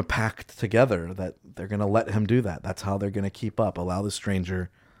form a pact together that they're going to let him do that. That's how they're going to keep up. Allow the stranger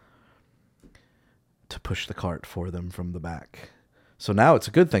to push the cart for them from the back. So now it's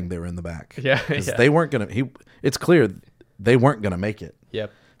a good thing they were in the back. Yeah. Because they weren't going to, it's clear they weren't going to make it.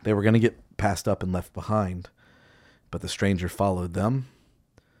 Yep. They were going to get passed up and left behind. But the stranger followed them.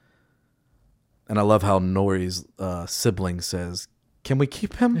 And I love how Nori's sibling says, can we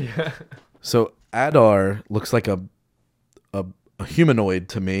keep him? Yeah. So Adar looks like a humanoid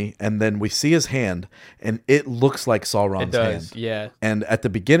to me, and then we see his hand, and it looks like Sauron's it does, hand. Yeah. And at the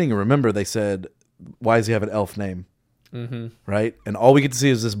beginning, remember, they said, why does he have an elf name? right? And all we get to see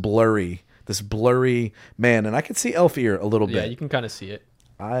is this blurry man. And I can see elf ear a little bit. Yeah, you can kind of see it.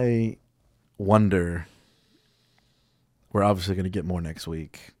 I wonder, we're obviously going to get more next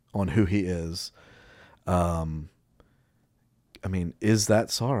week on who he is. I mean, is that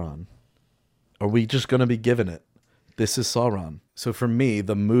Sauron? Are we just going to be given it? This is Sauron. So for me,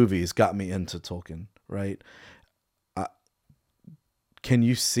 the movies got me into Tolkien, right? Can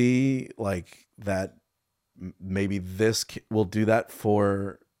you see like that? Maybe this will do that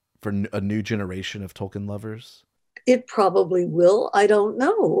for a new generation of Tolkien lovers. It probably will. I don't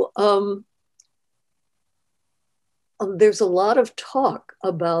know. There's a lot of talk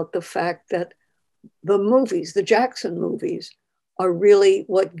about the fact that the movies, the Jackson movies, are really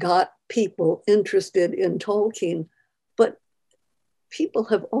what got people interested in Tolkien. But people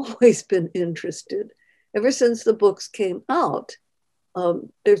have always been interested ever since the books came out.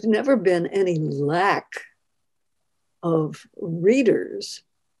 There's never been any lack of readers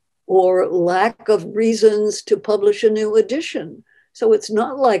or lack of reasons to publish a new edition. So it's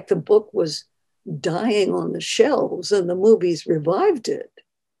not like the book was dying on the shelves and the movies revived it.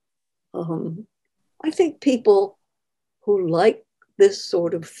 I think people who like this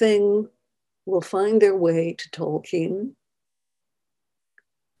sort of thing will find their way to Tolkien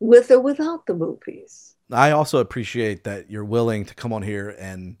with or without the movies. I also appreciate that you're willing to come on here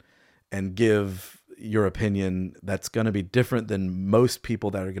and give your opinion that's going to be different than most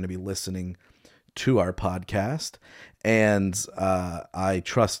people that are going to be listening to our podcast. And I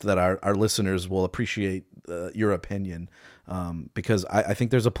trust that our listeners will appreciate your opinion, because I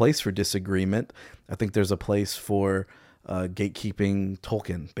think there's a place for disagreement. I think there's a place for gatekeeping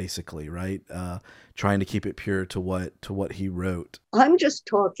Tolkien, basically, right? Trying to keep it pure to what he wrote. I'm just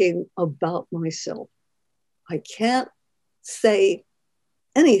talking about myself. I can't say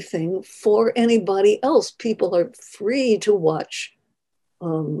anything for anybody else. People are free to watch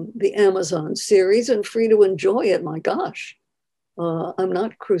the Amazon series and free to enjoy it. My gosh, I'm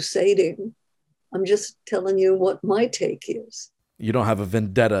not crusading. I'm just telling you what my take is. You don't have a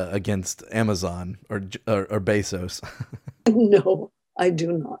vendetta against Amazon or Bezos. No, I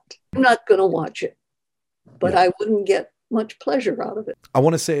do not. I'm not going to watch it, but yeah. I wouldn't get much pleasure out of it. I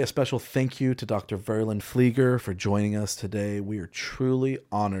want to say a special thank you to Dr. Verlin Flieger for joining us today. We are truly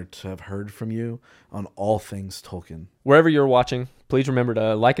honored to have heard from you on all things Tolkien. Wherever you're watching, please remember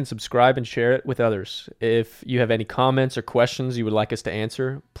to like and subscribe and share it with others. If you have any comments or questions you would like us to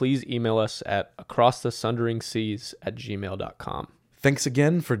answer, please email us at acrossthesundering-seas@gmail.com. Thanks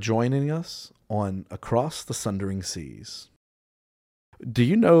again for joining us on Across the Sundering Seas. Do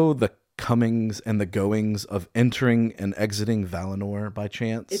you know the comings and the goings of entering and exiting Valinor by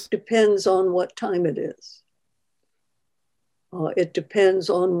chance? It depends on what time it is. It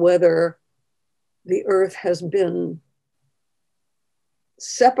depends on whether the earth has been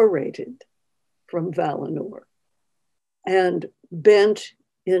separated from Valinor and bent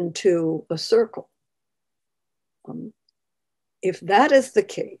into a circle. If that is the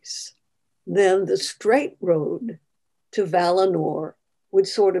case, then the straight road to Valinor would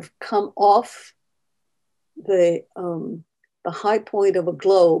sort of come off the high point of a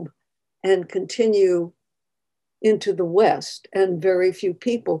globe and continue into the west, and very few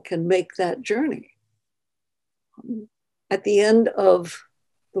people can make that journey. At the end of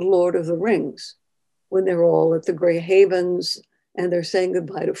The Lord of the Rings, when they're all at the Grey Havens and they're saying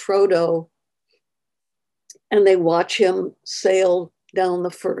goodbye to Frodo, and they watch him sail down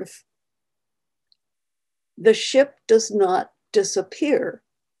the Firth, the ship does not disappear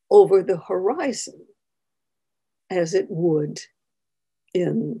over the horizon as it would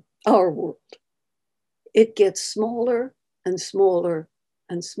in our world. It gets smaller and smaller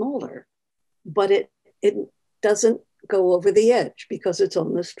and smaller, but it doesn't go over the edge because it's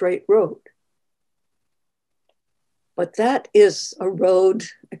on the straight road. But that is a road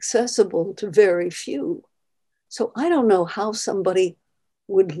accessible to very few. So I don't know how somebody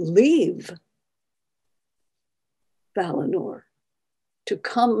would leave Valinor to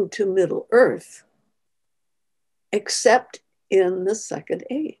come to Middle Earth, except in the Second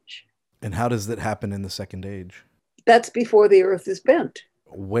Age. And how does that happen in the Second Age? That's before the Earth is bent.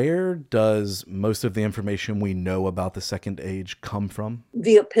 Where does most of the information we know about the Second Age come from?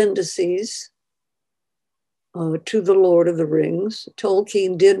 The appendices to The Lord of the Rings.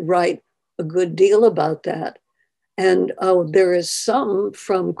 Tolkien did write a good deal about that. And there is some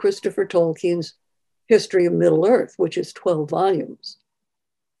from Christopher Tolkien's History of Middle Earth, which is 12 volumes.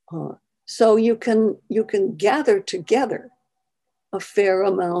 So you can gather together a fair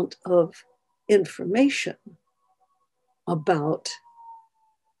amount of information about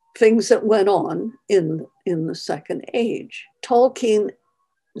things that went on in the Second Age. Tolkien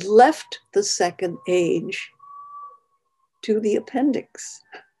left the Second Age to the appendix.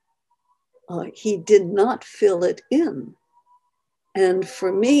 He did not fill it in. And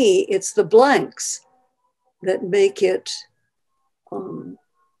for me, it's the blanks that make it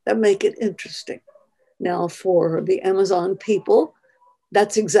interesting. Now, for the Amazon people,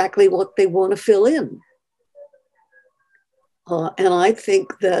 that's exactly what they want to fill in. And I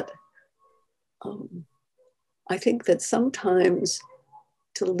think that sometimes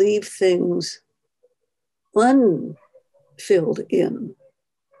to leave things unfilled in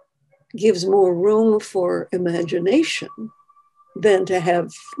gives more room for imagination than to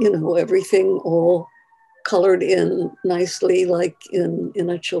have, everything all colored in nicely, like in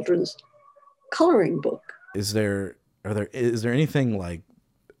a children's coloring book. Is there anything like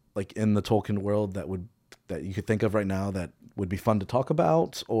in the Tolkien world that you could think of right now that would be fun to talk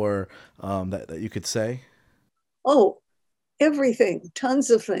about, or that you could say? Oh, everything, tons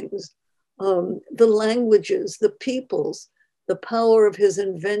of things. The languages, the peoples, the power of his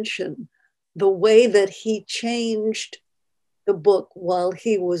invention, the way that he changed the book while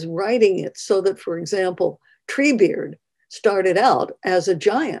he was writing it, so that, for example, Treebeard started out as a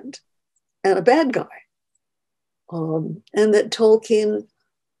giant and a bad guy. And that Tolkien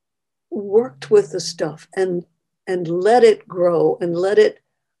worked with the stuff and let it grow and let it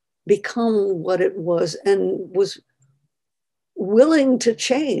become what it was, and was willing to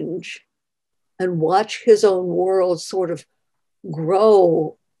change and watch his own world sort of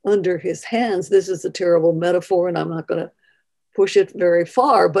grow under his hands. This is a terrible metaphor, and I'm not going to push it very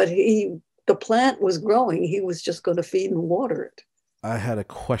far, but the plant was growing. He was just going to feed and water it. I had a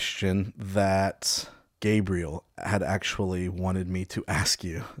question that Gabriel had actually wanted me to ask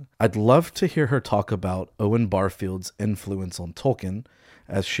you. I'd love to hear her talk about Owen Barfield's influence on Tolkien,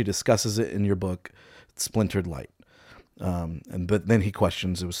 as she discusses it in your book, Splintered Light. But then he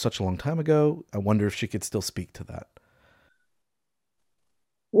questions, it was such a long time ago. I wonder if she could still speak to that.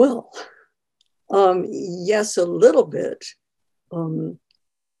 Well, yes, a little bit.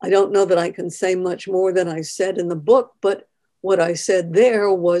 I don't know that I can say much more than I said in the book, but what I said there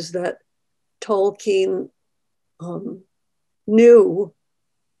was that Tolkien knew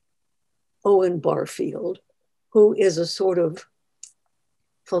Owen Barfield, who is a sort of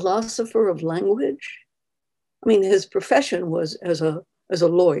philosopher of language. I mean, his profession was as a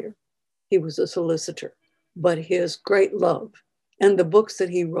lawyer. He was a solicitor, but his great love and the books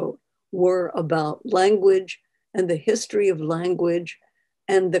that he wrote were about language and the history of language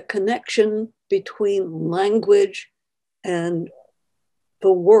and the connection between language and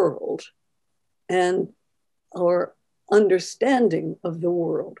the world and our understanding of the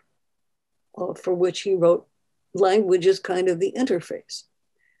world, for which he wrote, language is kind of the interface.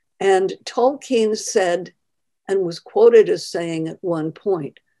 And Tolkien said, and was quoted as saying at one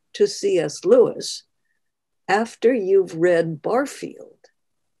point to C.S. Lewis, after you've read Barfield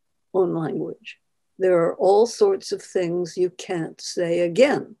on language, there are all sorts of things you can't say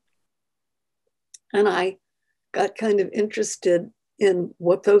again. And I got kind of interested in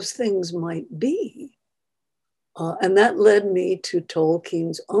what those things might be. And that led me to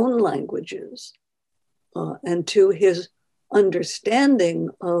Tolkien's own languages and to his understanding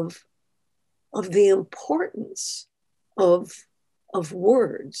of the importance of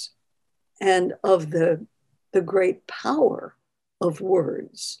words and of the great power of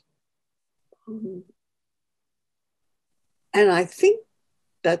words. And I think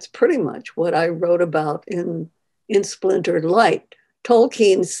that's pretty much what I wrote about in Splintered Light.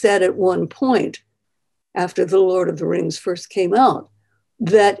 Tolkien said at one point, after The Lord of the Rings first came out,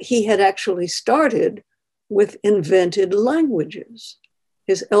 that he had actually started with invented languages,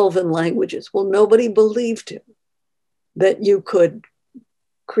 his elven languages. Well, nobody believed him that you could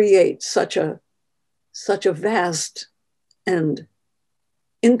create such a vast and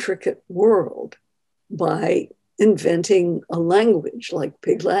intricate world by inventing a language like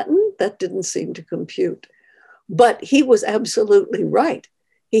Pig Latin. That didn't seem to compute. But he was absolutely right.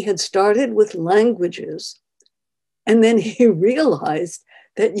 He had started with languages, and then he realized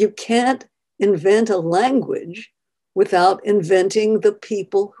that you can't invent a language without inventing the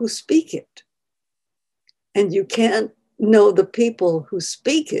people who speak it. And you can't know the people who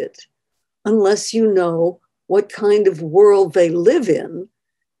speak it unless you know what kind of world they live in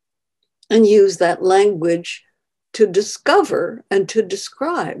and use that language to discover and to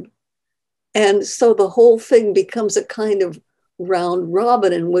describe. And so the whole thing becomes a kind of round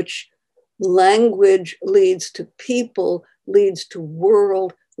robin in which language leads to people, leads to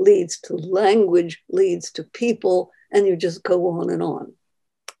world, leads to language, leads to people, and you just go on and on.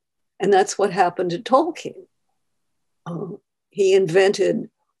 And that's what happened to Tolkien. He invented,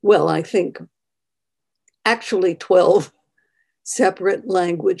 well, I think actually 12 separate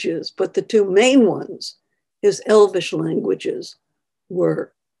languages, but the two main ones, his Elvish languages,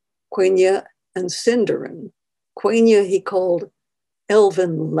 were Quenya and Sindarin. Quenya he called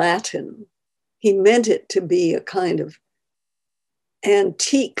Elven Latin. He meant it to be a kind of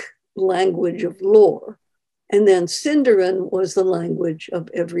antique language of lore. And then Sindarin was the language of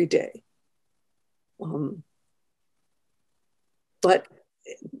everyday. But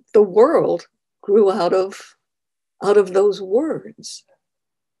the world grew out of those words.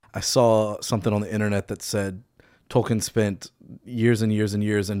 I saw something on the internet that said Tolkien spent years and years and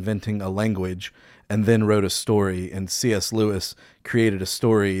years inventing a language and then wrote a story, and C.S. Lewis created a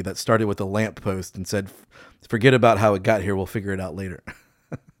story that started with a lamppost and said, forget about how it got here, we'll figure it out later.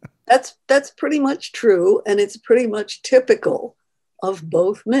 That's pretty much true, and it's pretty much typical of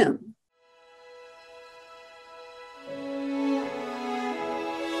both men.